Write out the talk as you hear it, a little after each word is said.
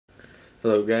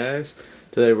Hello guys,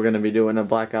 today we're going to be doing a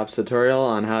Black Ops tutorial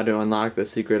on how to unlock the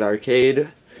secret arcade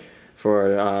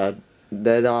for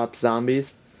Dead Ops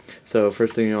Zombies. So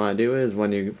first thing you want to do is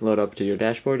when you load up to your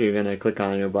dashboard, you're going to click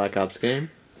on your Black Ops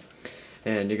game.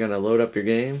 And you're going to load up your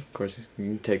game. Of course, you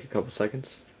can take a couple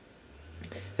seconds.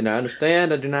 And I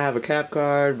understand I do not have a cap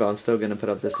card, but I'm still going to put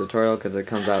up this tutorial because it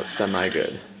comes out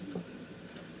semi-good.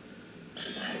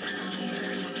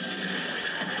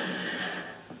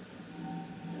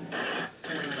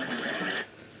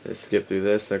 Just skip through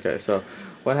this. Okay, so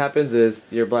what happens is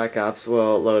your Black Ops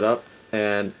will load up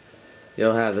and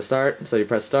you'll have the start, so you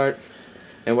press start,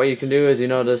 and what you can do is, you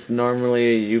notice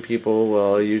normally you people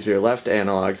will use your left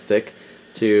analog stick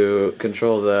to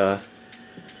control the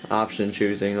option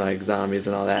choosing, like zombies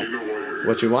and all that.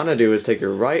 What you want to do is take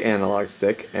your right analog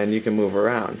stick and you can move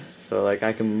around. So like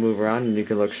I can move around and you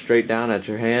can look straight down at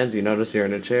your hands. You notice you're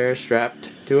in a chair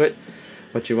strapped to it.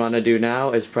 What you want to do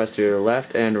now is press your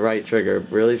left and right trigger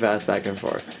really fast back and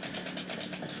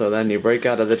forth. So then you break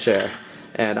out of the chair.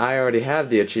 And I already have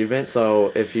the achievement,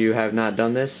 so if you have not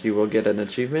done this, you will get an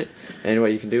achievement. And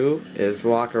what you can do is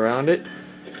walk around it,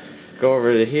 go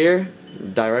over to here,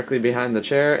 directly behind the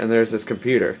chair, and there's this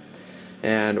computer.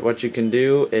 And what you can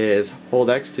do is hold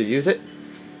X to use it.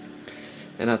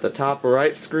 And at the top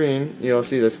right screen, you'll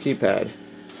see this keypad.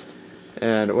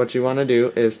 And what you want to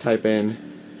do is type in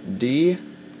D,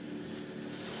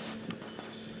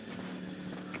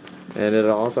 and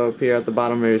it'll also appear at the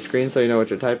bottom of your screen so you know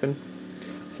what you're typing.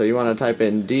 So you want to type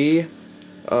in D-O-A.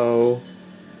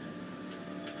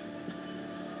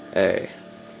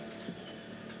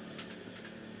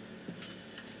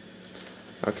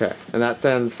 Okay, and that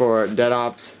stands for Dead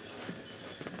Ops,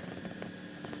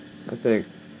 I think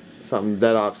something,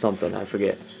 Dead Ops something, I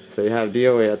forget. So you have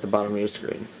DOA at the bottom of your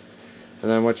screen. And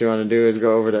then what you want to do is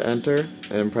go over to enter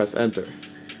and press enter.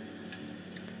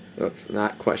 Oops,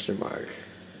 not question mark.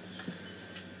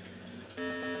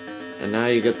 And now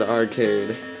you get the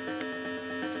arcade.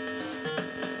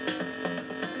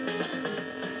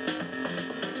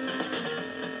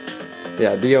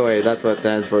 Yeah, DOA, that's what it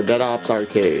stands for, Dead Ops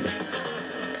Arcade.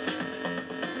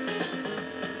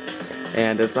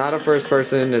 And it's not a first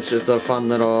person, it's just a fun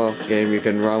little game you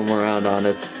can roam around on.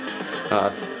 It's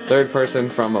third person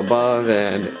from above,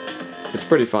 and it's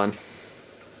pretty fun.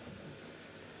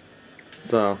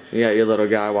 So you got your little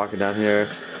guy walking down here.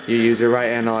 You use your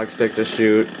right analog stick to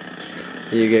shoot.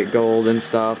 You get gold and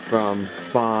stuff from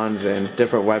spawns and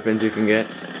different weapons you can get.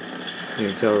 You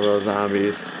can kill those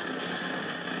zombies.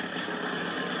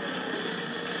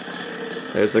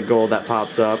 There's the gold that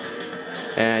pops up.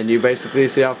 And you basically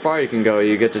see how far you can go.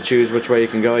 You get to choose which way you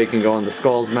can go. You can go in the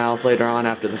skull's mouth later on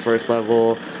after the first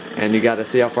level, and you got to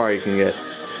see how far you can get.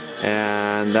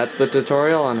 And that's the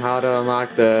tutorial on how to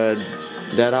unlock the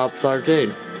Dead Ops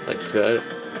Arcade. Thanks guys.